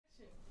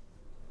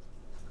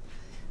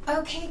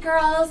Okay,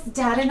 girls,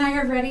 Dad and I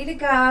are ready to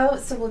go,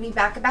 so we'll be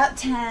back about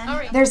 10. All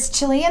right. There's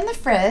chili in the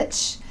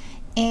fridge,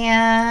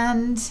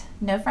 and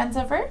no friends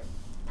over.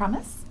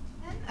 Promise?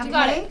 Okay. You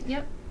got it.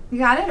 Yep. You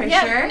got it? Are you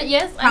sure?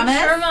 Yes, Promise?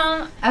 I'm sure,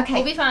 Mom. Okay.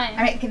 We'll be fine. All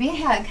right, give me a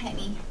hug,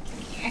 honey. Come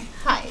here.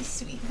 Hi,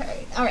 sweetheart.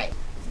 All right.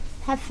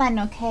 Have fun,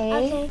 okay?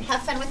 Okay.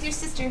 Have fun with your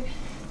sister.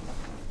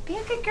 Be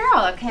a good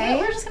girl, okay? Yeah,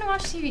 we're just going to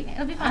watch TV.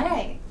 It'll be fine. All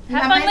right.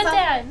 Have fun with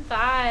Dad.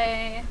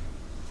 Bye.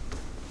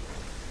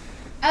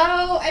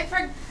 Oh, I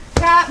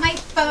forgot my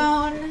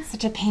phone.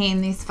 Such a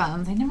pain, these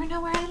phones. I never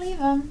know where I leave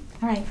them.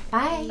 All right,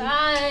 bye.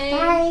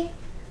 Bye.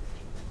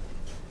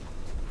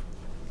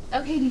 Bye.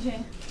 Okay,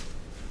 DJ.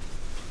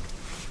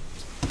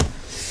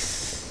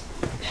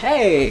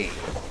 Hey,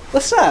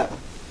 what's up?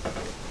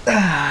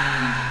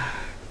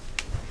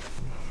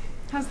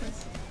 How's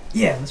this?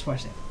 Yeah, let's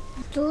watch it.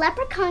 The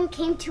leprechaun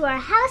came to our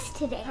house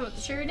today. Oh,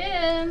 sure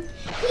did.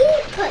 He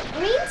put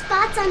green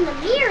spots on the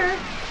mirror.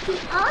 He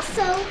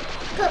also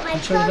put my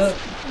Show it clothes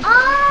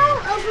all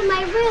over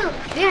my room.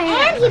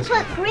 Yeah. And he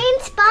put green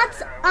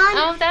spots on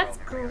Oh, that's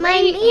great.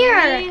 my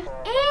mirror.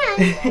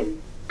 Amy.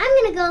 And I'm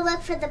going to go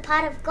look for the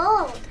pot of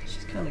gold.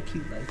 She's kind of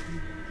cute like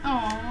you.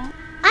 Aw.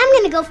 I'm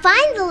going to go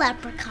find the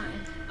leprechaun.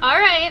 All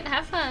right,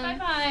 have fun.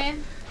 Bye-bye.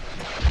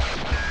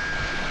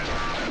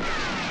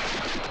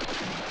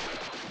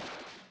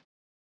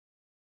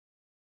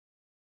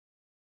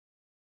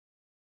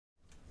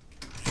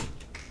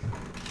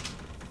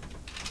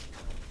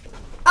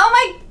 Oh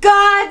my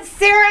God,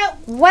 Sarah,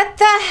 what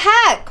the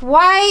heck?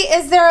 Why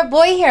is there a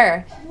boy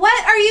here?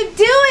 What are you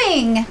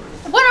doing?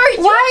 What are you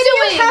doing? Why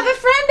do you have a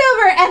friend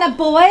over and a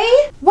boy?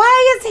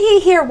 Why is he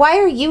here? Why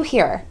are you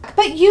here?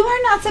 But you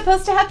are not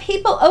supposed to have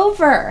people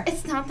over.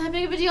 It's not that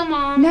big of a deal,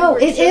 Mom. No, We're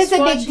it is just a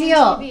big watching deal.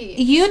 TV.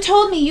 You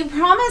told me, you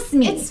promised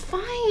me. It's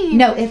fine.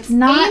 No, it's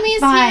not Amy's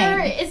fine.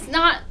 here. It's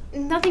not,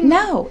 nothing.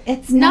 No,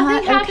 it's not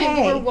Nothing happened.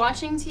 okay. We're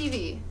watching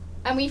TV.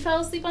 And we fell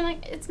asleep on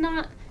it's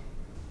not.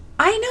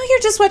 I know you're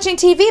just watching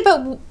TV,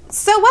 but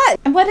so what?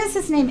 And what is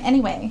his name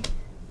anyway?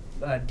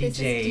 This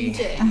DJ. is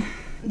DJ.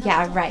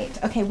 Yeah,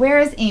 right. Okay, where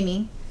is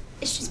Amy?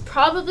 She's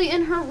probably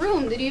in her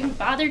room. Did you even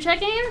bother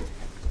checking?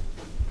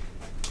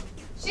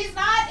 She's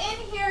not in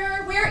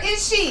here. Where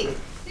is she?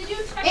 Did you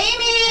check?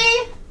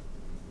 Amy!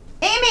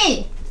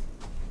 Amy!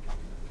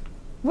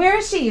 Where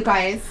is she, you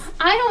guys?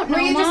 I don't know,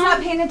 Were you Mom. just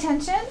not paying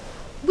attention?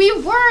 We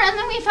were, and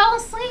then we fell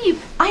asleep.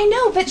 I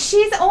know, but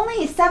she's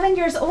only 7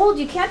 years old.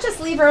 You can't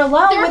just leave her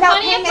alone There are without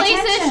plenty paying of places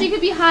attention. she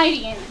could be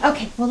hiding.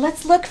 Okay, well,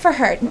 let's look for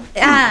her.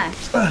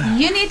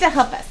 You need to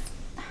help us.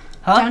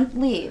 Huh? Don't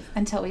leave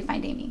until we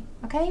find Amy.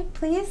 Okay,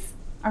 please?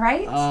 All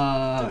right?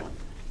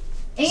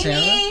 Amy!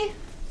 Sarah?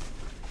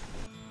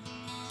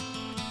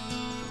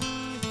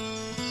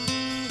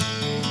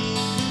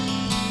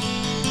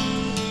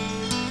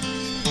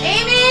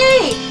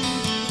 Amy!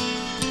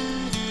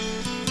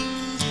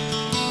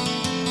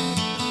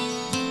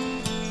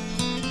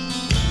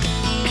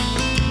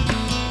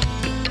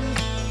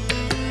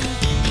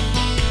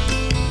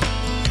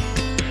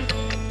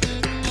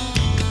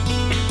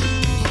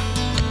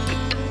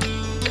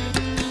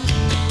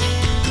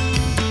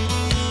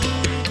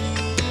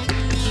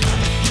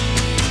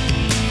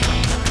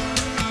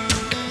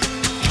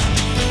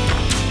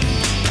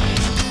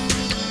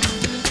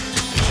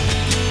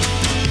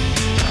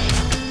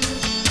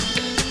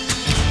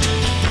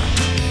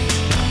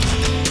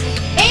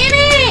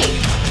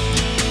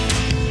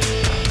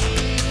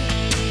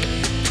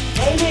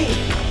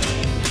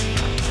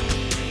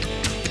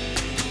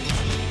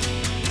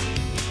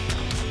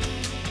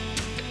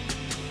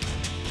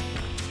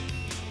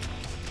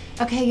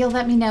 Okay, you'll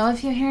let me know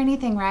if you hear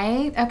anything,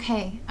 right?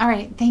 Okay. All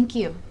right. Thank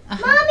you.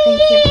 Mommy!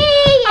 Thank you.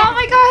 Oh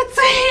my God,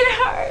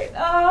 sweetheart.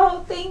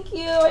 Oh, thank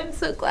you. I'm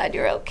so glad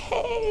you're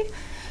okay.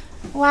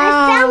 Wow.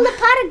 I found the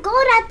pot of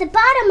gold at the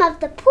bottom of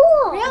the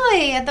pool.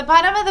 Really? At the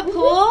bottom of the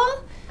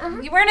pool?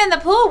 Uh-huh. You weren't in the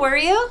pool, were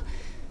you?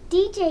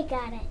 DJ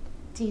got it.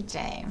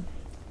 DJ.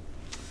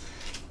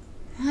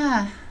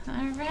 Huh.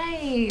 All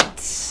right.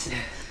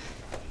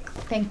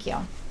 Thank you.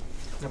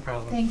 No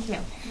problem. Thank you.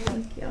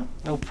 Thank you.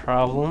 No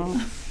problem.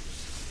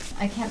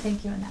 I can't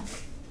thank you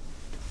enough.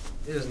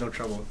 It was no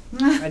trouble.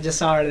 I just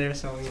saw her there,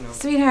 so, you know.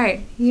 Sweetheart,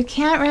 you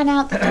can't run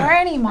out the door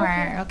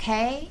anymore,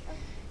 okay?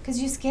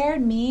 Because you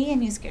scared me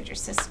and you scared your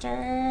sister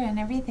and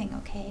everything,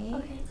 okay?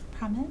 Okay.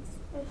 Promise?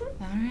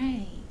 Mhm. All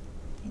right.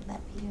 I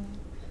love you.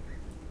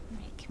 All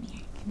right, come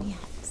here. Give me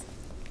hugs.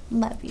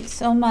 Love you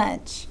so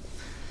much.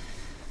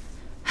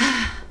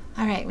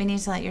 All right, we need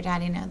to let your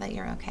daddy know that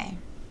you're okay.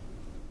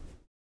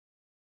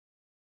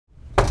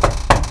 All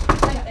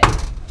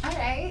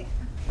right.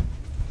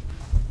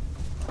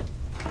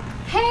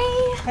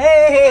 Hey.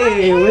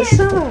 Hey, what's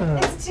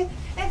up? It's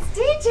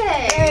DJ.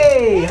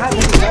 Hey, happy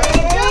Go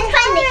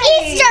find the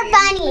Easter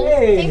bunny.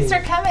 Hey. Thanks for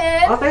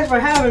coming. Oh, thanks for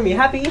having me.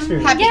 Happy Easter.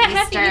 Happy Yeah, Easter.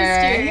 happy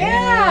Easter.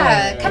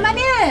 Yeah, come on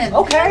in.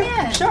 Okay, Come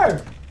on in.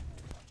 sure.